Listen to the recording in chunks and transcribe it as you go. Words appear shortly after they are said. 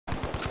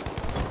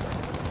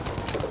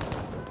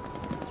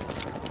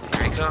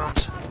he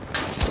comes.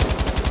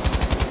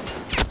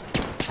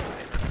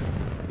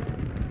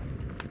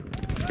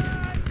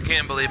 I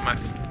can't believe my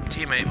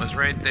teammate was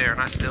right there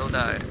and I still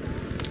died.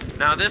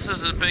 Now this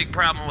is a big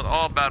problem with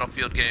all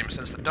Battlefield games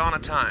since the dawn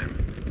of time.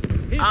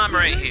 I'm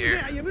right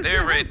here.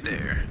 They're right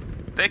there.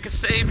 They could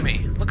save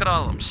me. Look at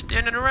all of them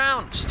standing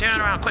around.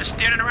 Standing around. Quit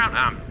standing around.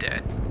 I'm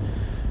dead.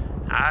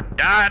 I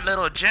died,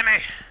 little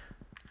Jimmy.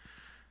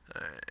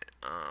 Alright,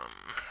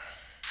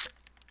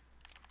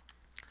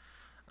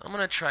 I'm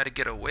gonna try to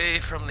get away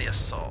from the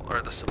assault,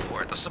 or the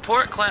support. The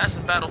support class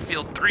in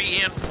Battlefield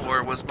 3 and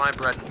 4 was my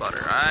bread and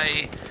butter.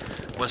 I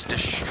was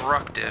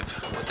destructive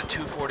with the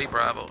 240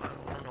 Bravo. I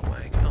don't know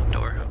why. Oh,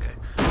 door. Okay.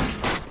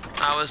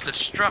 I was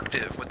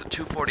destructive with the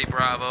 240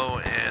 Bravo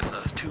and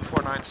the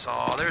 249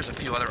 Saw. There's a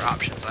few other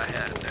options I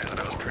had in there that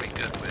I was pretty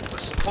good with.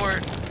 But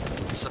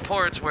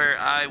support's where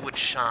I would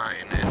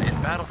shine. And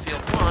in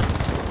Battlefield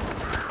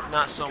 1,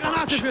 not so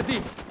much.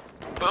 Boom.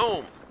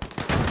 Boom.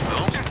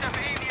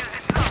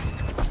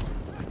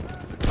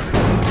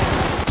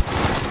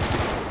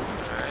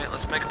 Alright,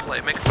 let's make a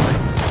play. Make a play.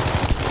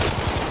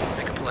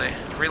 Make a play.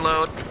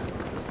 Reload.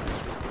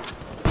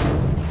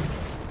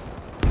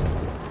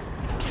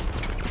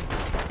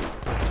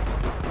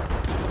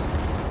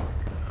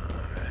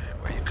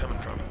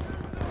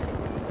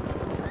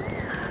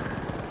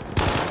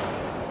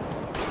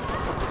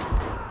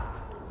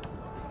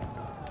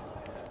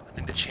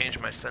 Change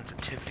my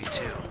sensitivity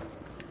too.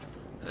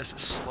 This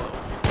is slow.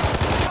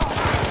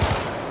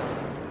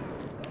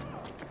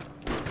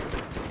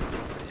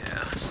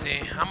 Yeah,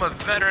 see, I'm a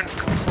veteran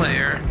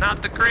player,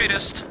 not the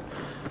greatest.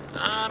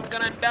 I'm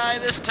gonna die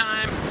this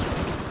time.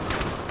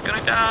 I'm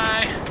gonna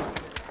die.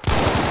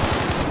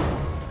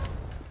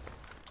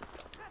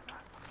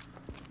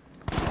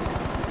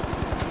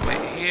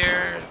 Wait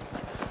here.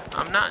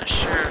 I'm not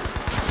sure.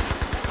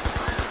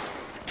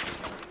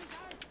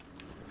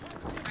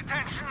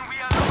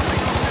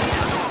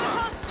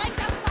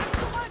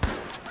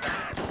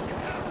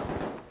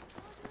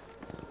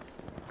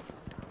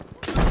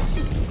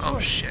 Oh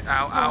shit,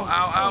 ow, ow,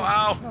 ow, ow,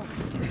 ow!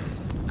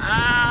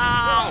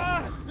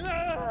 Ow!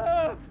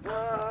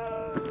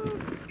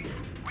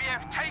 We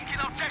have taken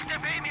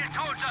objective Emil,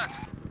 soldiers!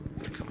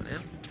 You're coming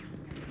in?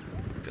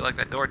 I feel like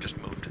that door just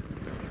moved.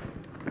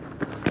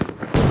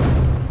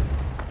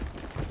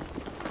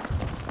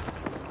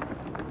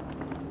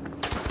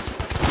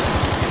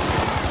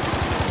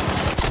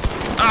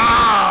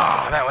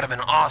 Ah! That would have been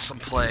an awesome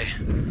play.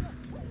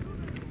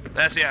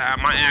 That's, yeah,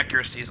 my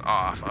accuracy's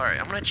off. Alright,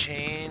 I'm gonna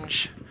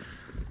change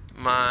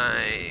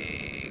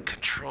my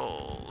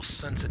controls,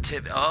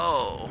 sensitivity.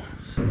 Oh,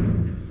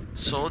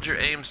 soldier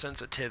aim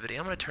sensitivity.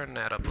 I'm gonna turn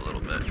that up a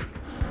little bit.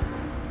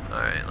 All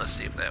right, let's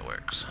see if that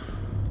works.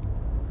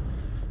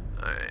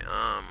 All right,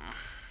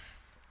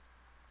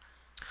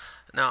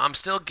 now I'm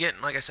still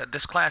getting, like I said,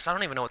 this class. I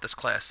don't even know what this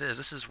class is.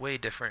 This is way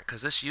different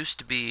because this used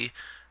to be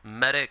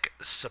medic,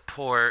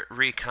 support,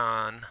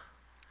 recon,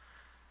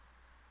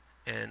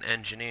 and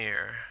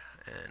engineer.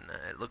 And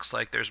it looks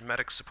like there's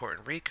medic, support,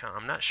 and recon.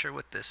 I'm not sure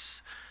what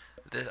this.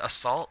 The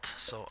assault,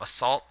 so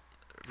assault,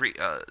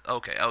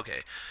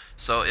 okay,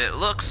 so it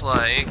looks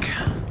like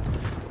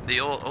the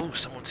old, oh,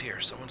 someone's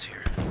here,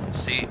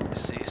 see,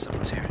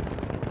 someone's here,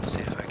 let's see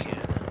if I can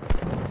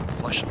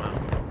flush them out.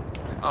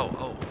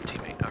 Oh,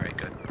 teammate, alright,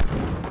 good.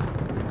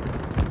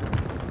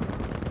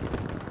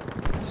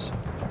 So,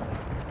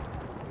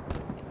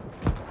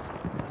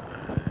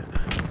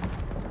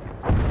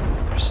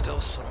 there's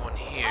still someone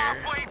here.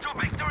 Halfway to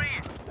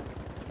victory!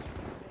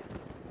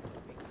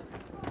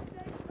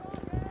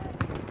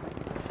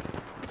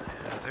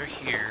 They're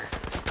here.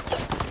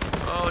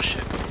 Oh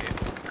shit.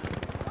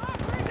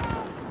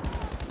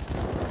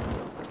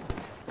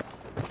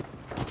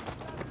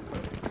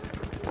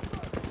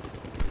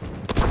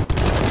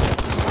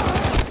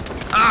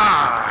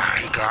 Ah,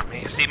 he got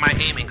me. See, my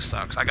aiming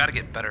sucks. I gotta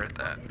get better at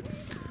that.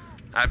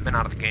 I've been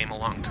out of the game a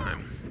long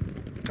time.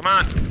 Come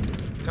on.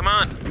 Come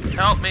on.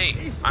 Help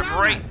me. I'm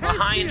right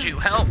behind you.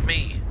 Help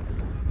me.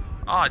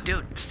 Aw,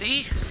 dude.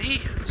 See?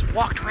 It's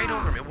walked right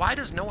over me. Why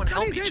does no one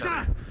help each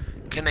other?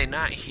 Can they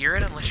not hear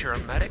it unless you're a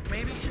medic,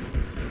 maybe?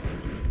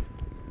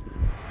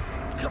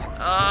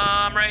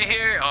 I'm right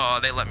here. Oh,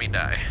 they let me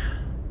die.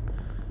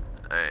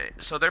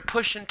 Alright, so they're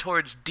pushing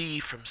towards D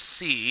from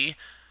C.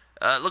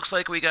 It looks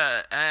like we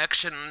got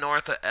action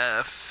north of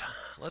F.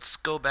 Let's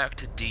go back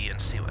to D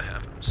and see what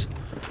happens.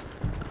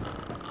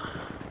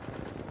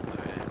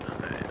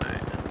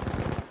 Alright.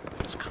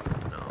 Let's come.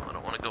 No, I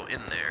don't want to go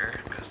in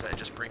there, because that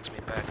just brings me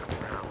back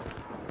around.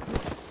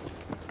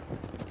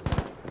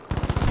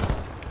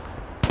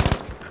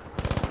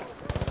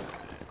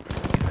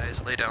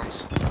 Lay down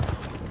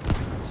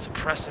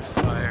suppressive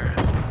fire.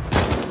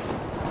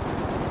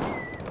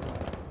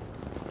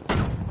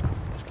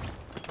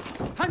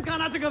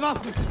 Handgranate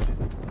geworfen.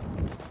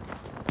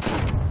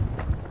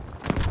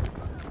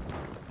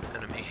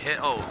 Enemy hit.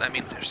 Oh, that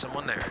means there's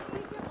someone there.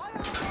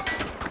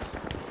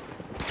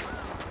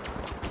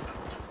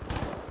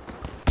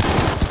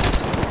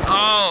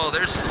 Oh,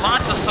 there's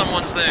lots of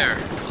someone's there.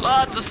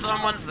 Lots of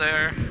someone's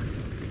there.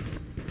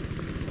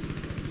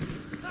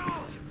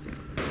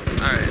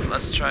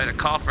 let's try to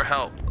call for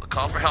help.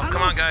 Call for help.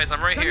 Come on, guys.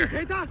 I'm right here.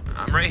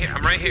 I'm right here.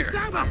 I'm right here.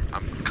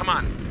 Come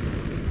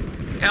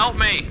on. Help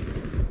me.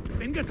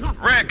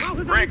 Rick,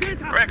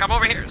 I'm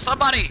over here.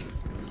 Somebody.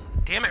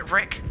 Damn it,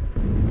 Rick.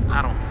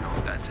 I don't know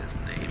if that's his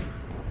name.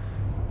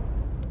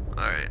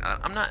 Alright,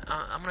 I'm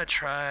gonna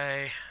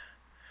try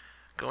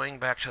going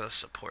back to the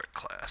support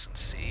class and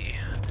see.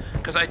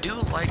 Because I do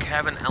like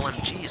having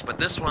LMGs, but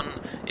this one,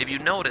 if you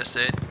notice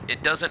it,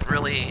 it doesn't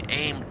really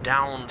aim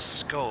down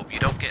scope. You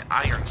don't get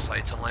iron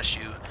sights unless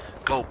you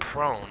go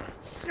prone.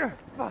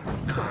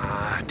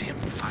 Ah, damn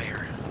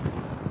fire.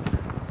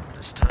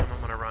 This time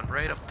I'm gonna run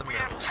right up the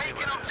middle, see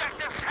what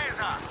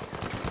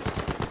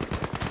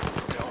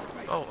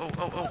Oh.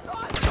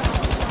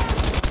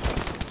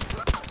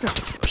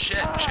 Oh shit,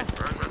 run.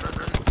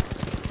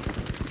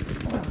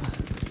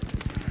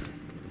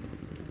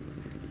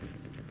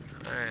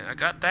 Alright, I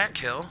got that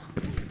kill.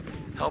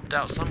 Helped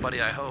out somebody,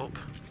 I hope.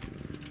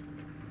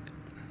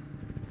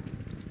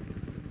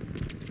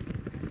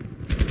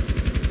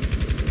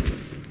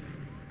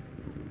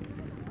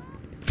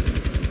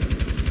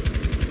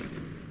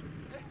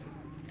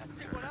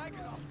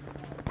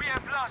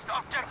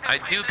 I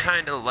do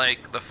kind of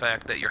like the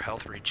fact that your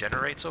health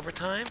regenerates over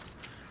time,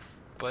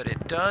 but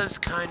it does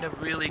kind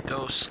of really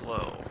go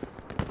slow.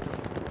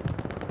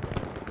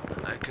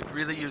 I could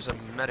really use a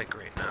medic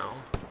right now.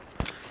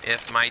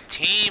 If my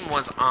team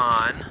was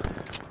on,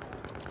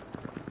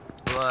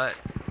 but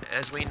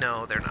as we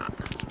know, they're not.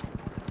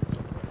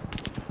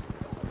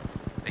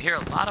 I hear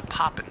a lot of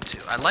popping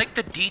too. I like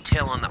the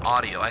detail on the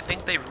audio. I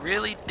think they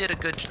really did a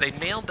good, they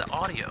nailed the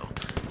audio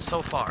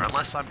so far,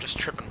 unless I'm just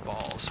tripping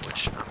balls,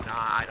 which I'm not,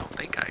 I don't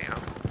think I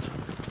am.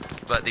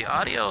 But the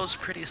audio is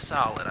pretty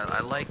solid.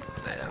 I like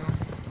that.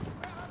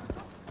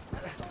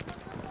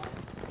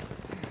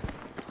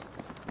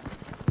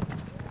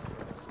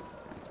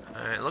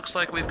 Alright, looks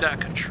like we've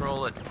got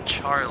control of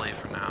Charlie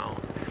for now.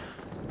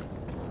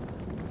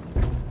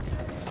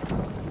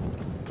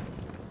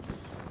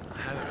 I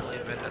haven't really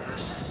been to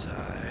this side.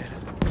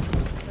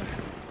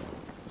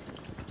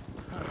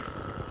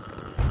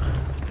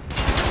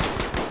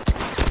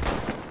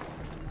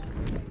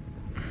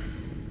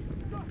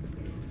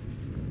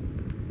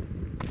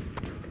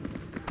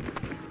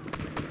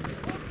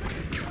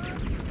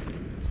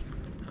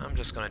 I'm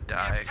just gonna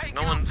die, because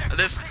no one...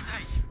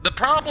 The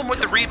problem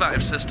with the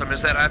revive system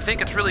is that I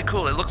think it's really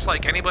cool. It looks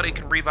like anybody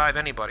can revive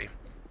anybody.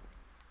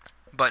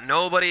 But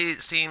nobody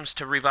seems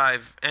to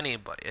revive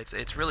anybody.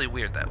 It's really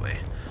weird that way.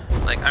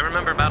 Like, I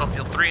remember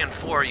Battlefield 3 and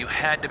 4, you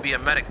had to be a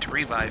medic to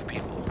revive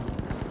people.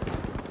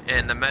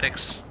 And the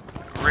medics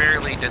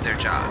rarely did their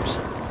jobs.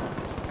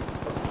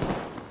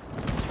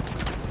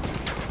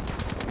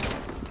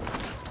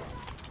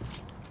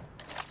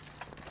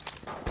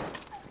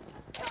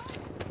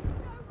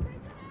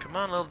 Come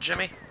on, little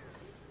Jimmy.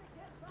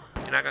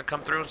 You're not gonna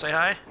come through and say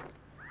hi?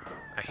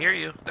 I hear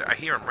you. I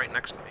hear him right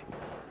next to me.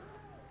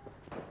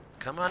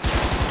 Come on. I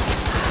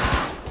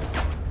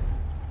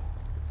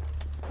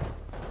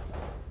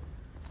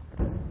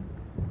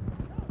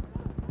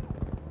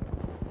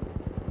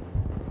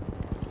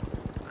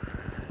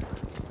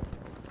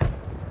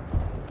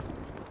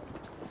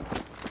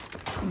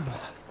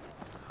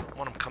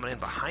want him coming in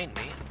behind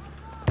me.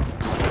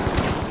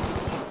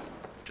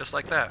 Just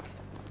like that.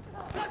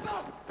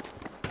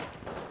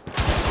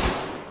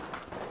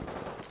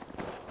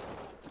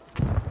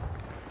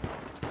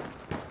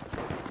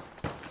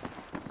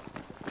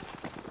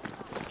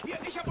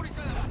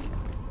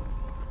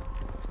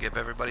 Give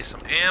everybody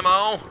some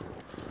ammo.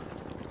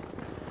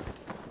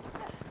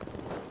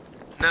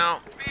 Now,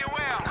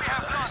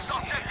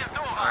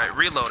 alright,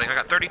 reloading. I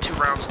got 32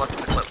 rounds left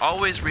in the clip.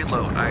 Always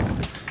reload. I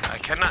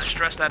cannot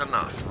stress that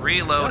enough.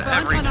 Reload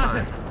every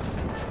time.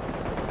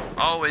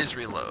 Always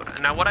reload.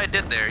 And now what I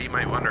did there, you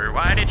might wonder,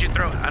 why did you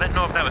throw it? I didn't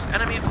know if that was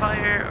enemy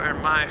fire or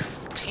my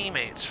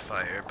teammates'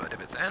 fire, but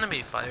if it's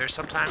enemy fire,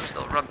 sometimes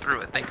they'll run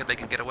through it thinking they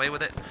can get away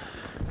with it.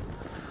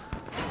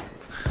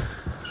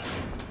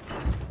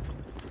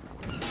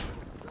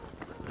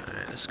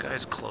 This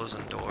guy's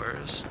closing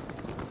doors.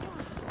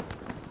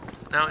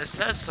 Now it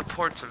says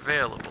support's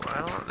available.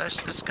 I don't.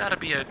 It's got to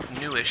be a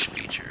newish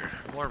feature,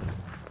 more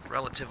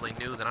relatively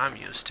new than I'm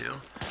used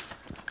to,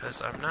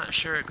 because I'm not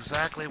sure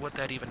exactly what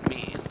that even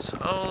means.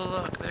 Oh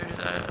look,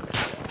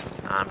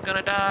 I'm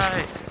gonna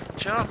die.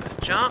 Jump,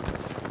 jump.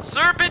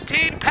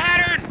 Serpentine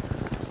pattern.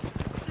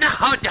 No,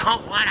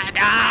 don't wanna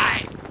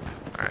die.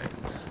 All right,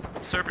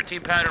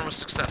 serpentine pattern was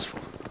successful.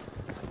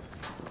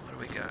 What do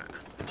we got?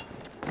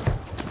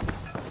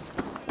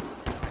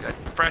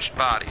 Fresh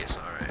bodies,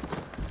 alright.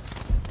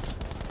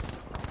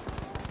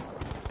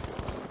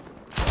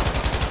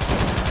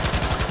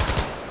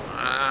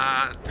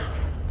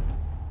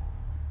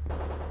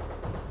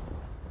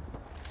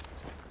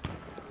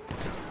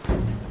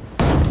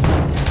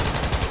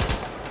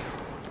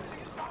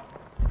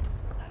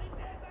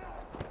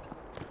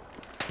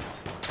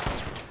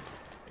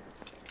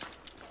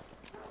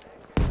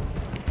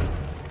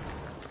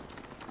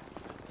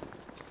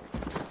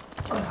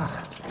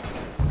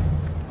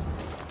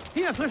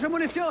 Hier, frische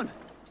Munition.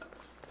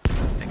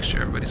 Make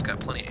sure everybody's got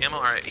plenty of ammo.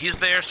 Alright, he's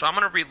there, so I'm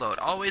going to reload.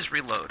 Always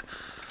reload.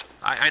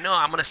 I know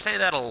I'm going to say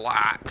that a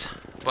lot,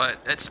 but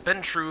it's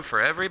been true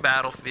for every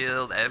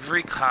Battlefield,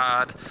 every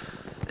COD.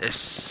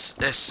 As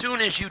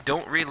soon as you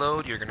don't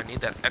reload, you're going to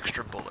need that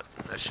extra bullet.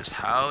 That's just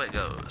how it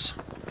goes.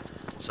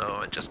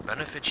 So it just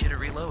benefits you to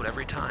reload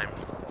every time.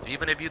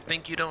 Even if you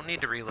think you don't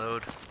need to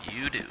reload,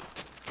 you do.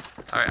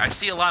 Alright, I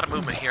see a lot of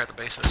movement here at the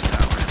base of this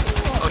tower.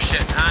 Oh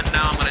shit,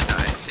 now I'm gonna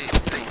die.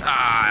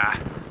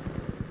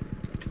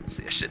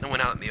 See, I shouldn't have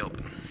went out in the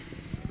open.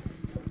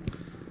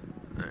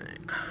 Alright.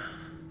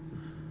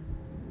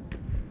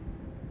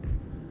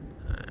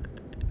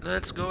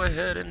 Let's go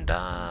ahead and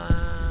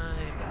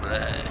die.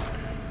 Blah.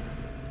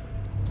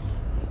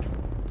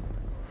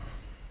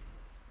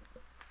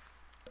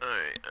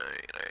 Alright.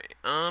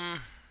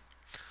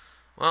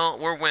 Well,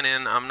 we're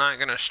winning. I'm not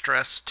gonna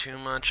stress too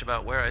much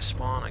about where I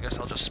spawn. I guess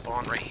I'll just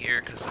spawn right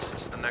here, because this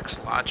is the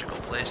next logical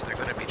place they're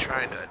gonna be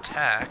trying to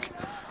attack.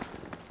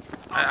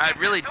 I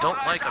really don't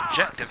like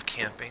objective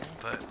camping,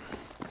 but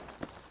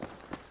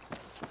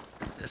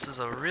this is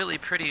a really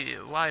pretty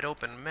wide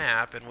open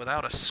map, and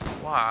without a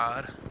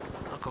squad,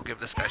 I'll go give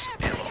this guy some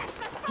ammo.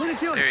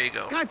 There you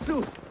go. I'll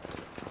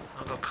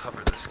go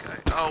cover this guy.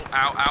 Oh,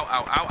 ow, ow,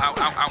 ow, ow, ow,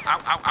 ow, ow,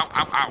 ow, ow, ow,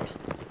 ow, ow.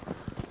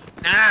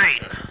 9!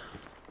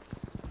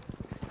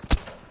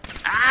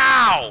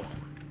 Ow!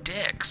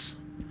 Dicks.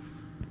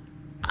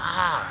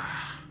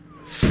 Ah.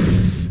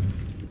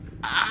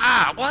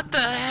 Ah, what the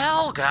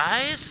hell,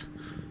 guys?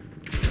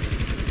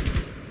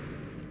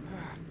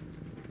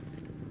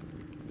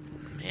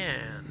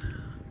 Man.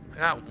 I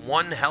got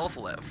 1 health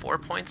left. 4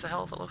 points of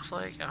health, it looks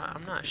like.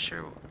 I'm not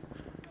sure.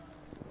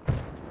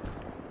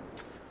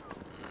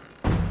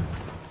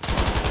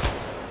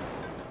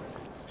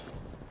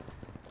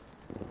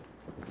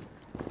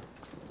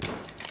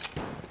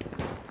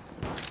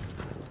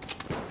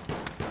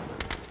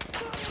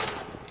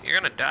 You're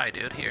gonna die,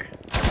 dude. Here.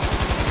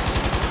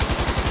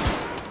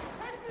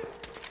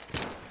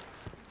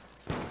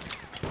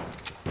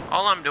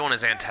 All I'm doing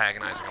is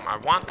antagonizing them. I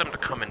want them to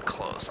come in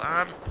close.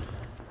 I'm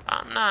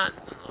not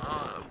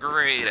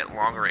great at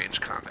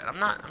long-range combat. I'm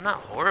not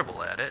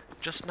horrible at it.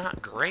 Just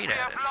not great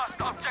at it.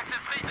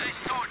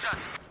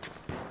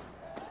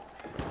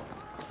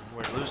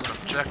 We're losing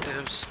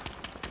objectives.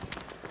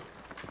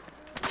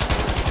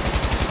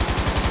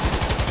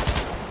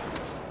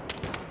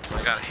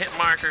 I got hit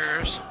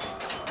markers.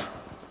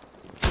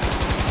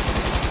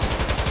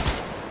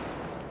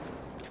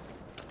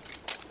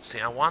 See,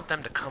 I want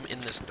them to come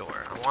in this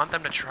door. I want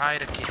them to try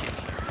to get in here.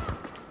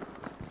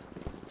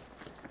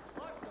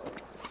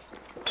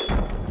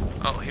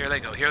 Oh, here they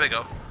go, here they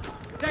go.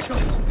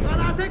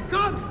 Granate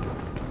kommt!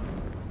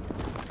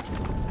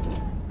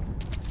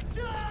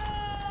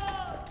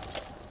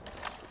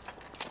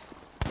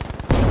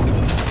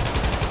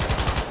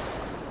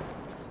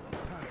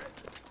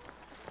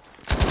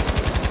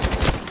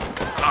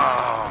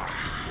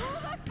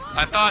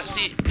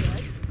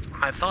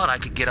 I thought I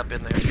could get up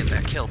in there and get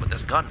that kill, but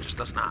this gun just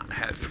does not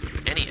have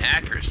any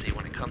accuracy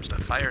when it comes to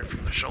firing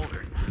from the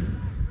shoulder.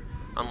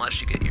 Unless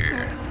you get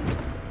your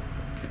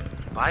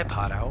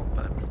bipod out,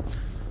 but...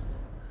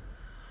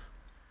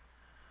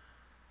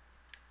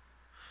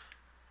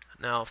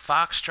 Now,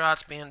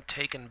 Foxtrot's being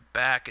taken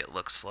back, it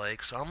looks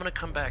like, so I'm going to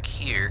come back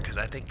here, because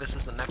I think this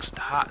is the next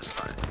hot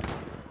spot.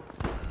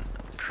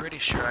 I'm pretty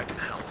sure I can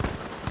help.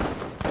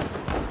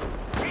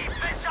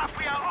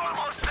 We are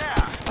almost there.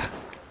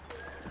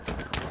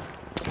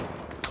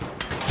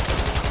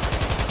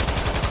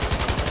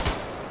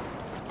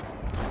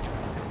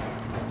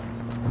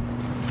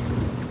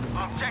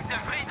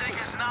 Objective Friedrich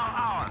is now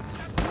ours.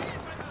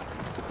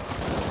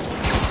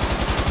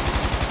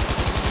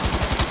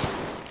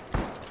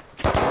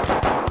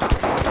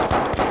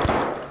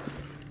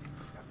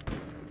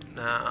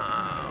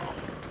 Now,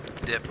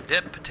 dip,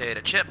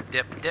 potato chip,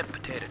 dip,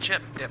 potato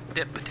chip,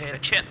 dip, potato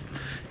chip.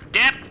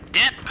 Dip,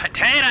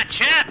 potato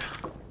chip!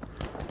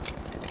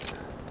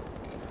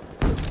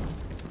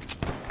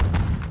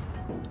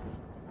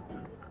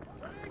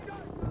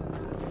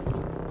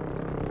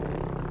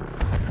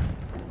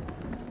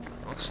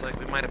 Looks like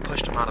we might have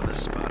pushed him out of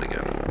this spot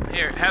again.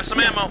 Here, have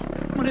some ammo.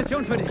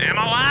 Munition für dich.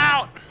 Ammo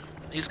out!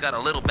 He's got a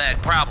little bag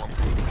problem.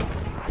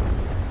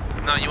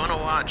 Now, you want to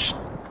watch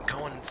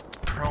going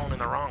prone in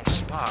the wrong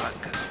spot,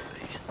 because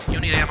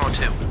you need ammo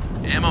too.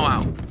 Ammo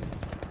out.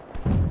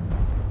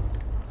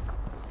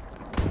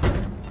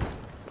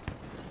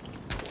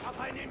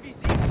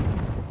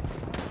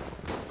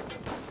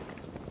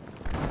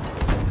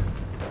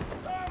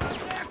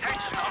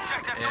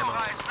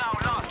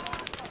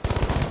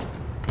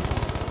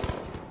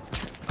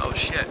 Oh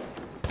shit.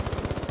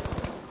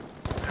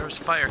 There was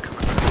fire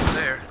coming from over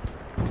there.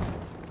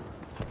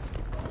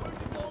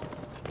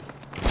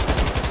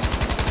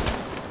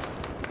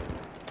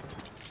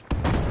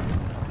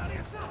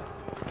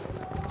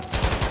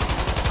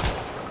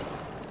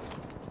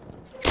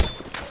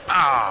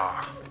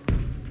 Ah,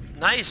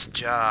 nice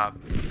job,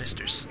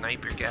 Mr.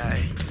 Sniper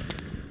guy.